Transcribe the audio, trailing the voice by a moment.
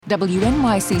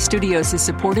WNYC Studios is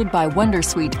supported by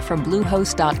Wondersuite from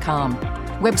Bluehost.com.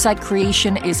 Website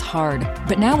creation is hard,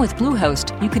 but now with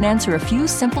Bluehost, you can answer a few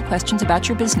simple questions about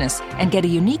your business and get a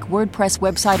unique WordPress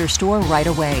website or store right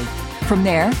away. From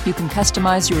there, you can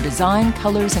customize your design,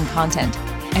 colors, and content.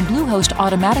 And Bluehost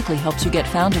automatically helps you get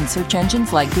found in search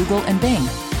engines like Google and Bing.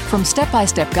 From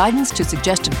step-by-step guidance to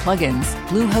suggested plugins,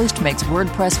 Bluehost makes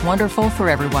WordPress wonderful for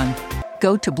everyone.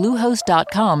 Go to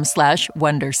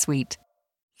bluehost.com/wondersuite.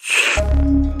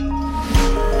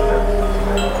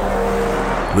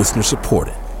 Listener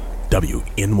supported.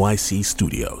 WNYC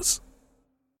Studios.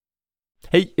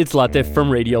 Hey, it's Latif from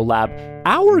Radiolab.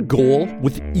 Our goal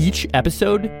with each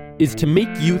episode is to make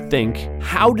you think,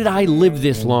 how did I live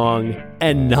this long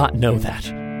and not know that?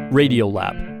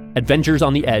 Radiolab, adventures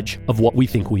on the edge of what we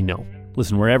think we know.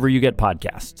 Listen wherever you get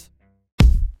podcasts.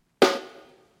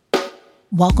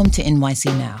 Welcome to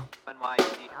NYC Now,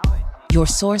 your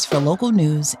source for local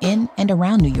news in and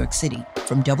around New York City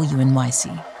from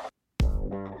WNYC.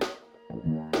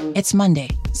 It's Monday,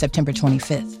 September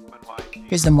 25th.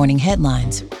 Here's the morning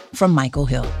headlines from Michael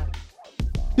Hill.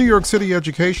 New York City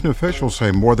education officials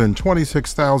say more than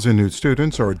 26,000 new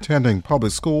students are attending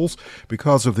public schools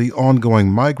because of the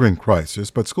ongoing migrant crisis,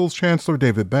 but schools Chancellor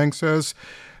David Banks says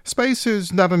space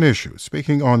is not an issue.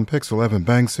 Speaking on Pix 11,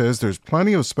 Banks says there's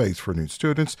plenty of space for new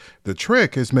students. The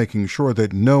trick is making sure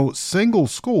that no single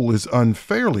school is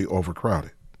unfairly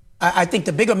overcrowded. I think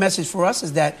the bigger message for us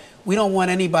is that we don't want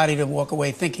anybody to walk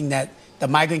away thinking that the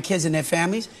migrant kids and their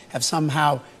families have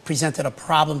somehow presented a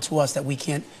problem to us that we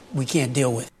can't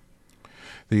deal with.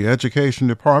 The Education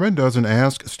Department doesn't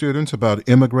ask students about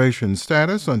immigration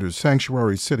status under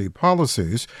sanctuary city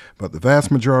policies, but the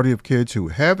vast majority of kids who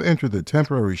have entered the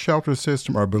temporary shelter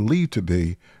system are believed to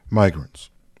be migrants.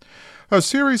 A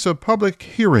series of public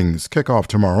hearings kick off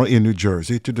tomorrow in New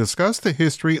Jersey to discuss the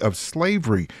history of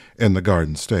slavery in the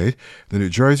Garden State. The New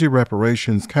Jersey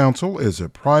Reparations Council is a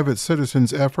private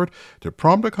citizen's effort to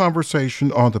prompt a conversation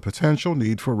on the potential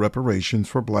need for reparations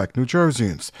for black New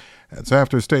Jerseyans. That's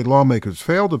after state lawmakers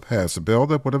failed to pass a bill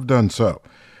that would have done so.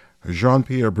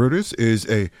 Jean-Pierre Brutus is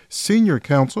a senior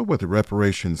counsel with the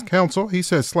Reparations Council. He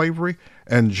says slavery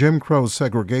and Jim Crow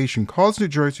segregation caused New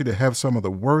Jersey to have some of the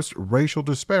worst racial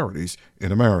disparities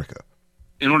in America.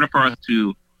 In order for us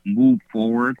to move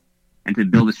forward and to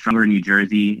build a stronger New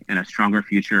Jersey and a stronger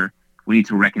future, we need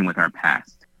to reckon with our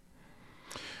past.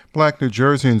 Black New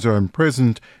Jerseyans are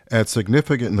imprisoned at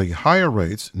significantly higher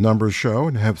rates, numbers show,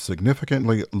 and have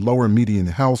significantly lower median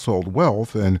household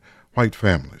wealth than white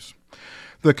families.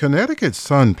 The Connecticut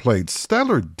Sun played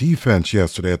stellar defense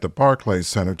yesterday at the Barclays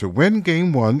Center to win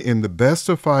Game 1 in the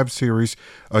best-of-5 series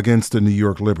against the New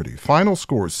York Liberty. Final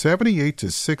score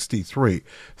 78-63.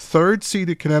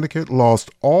 Third-seeded Connecticut lost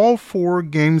all 4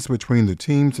 games between the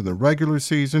teams in the regular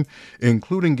season,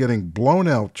 including getting blown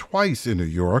out twice in New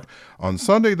York. On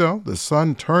Sunday, though, the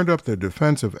Sun turned up their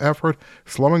defensive effort,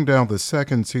 slowing down the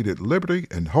second-seeded Liberty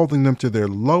and holding them to their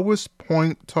lowest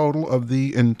point total of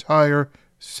the entire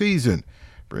season.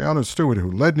 Breonna Stewart,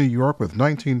 who led New York with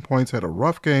 19 points, had a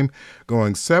rough game,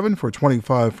 going 7 for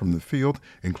 25 from the field,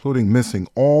 including missing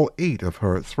all 8 of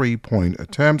her three-point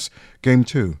attempts. Game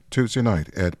 2, Tuesday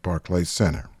night at Barclays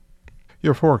Center.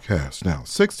 Your forecast now,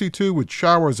 62 with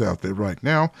showers out there right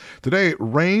now. Today,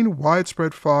 rain,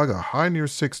 widespread fog, a high near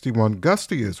 61,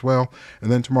 gusty as well.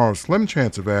 And then tomorrow, slim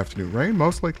chance of afternoon rain,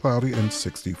 mostly cloudy, and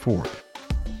 64.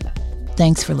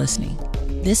 Thanks for listening.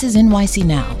 This is NYC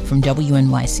Now from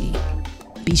WNYC.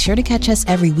 Be sure to catch us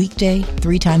every weekday,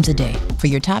 3 times a day, for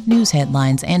your top news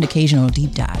headlines and occasional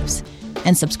deep dives.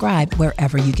 And subscribe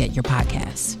wherever you get your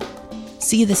podcasts.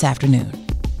 See you this afternoon.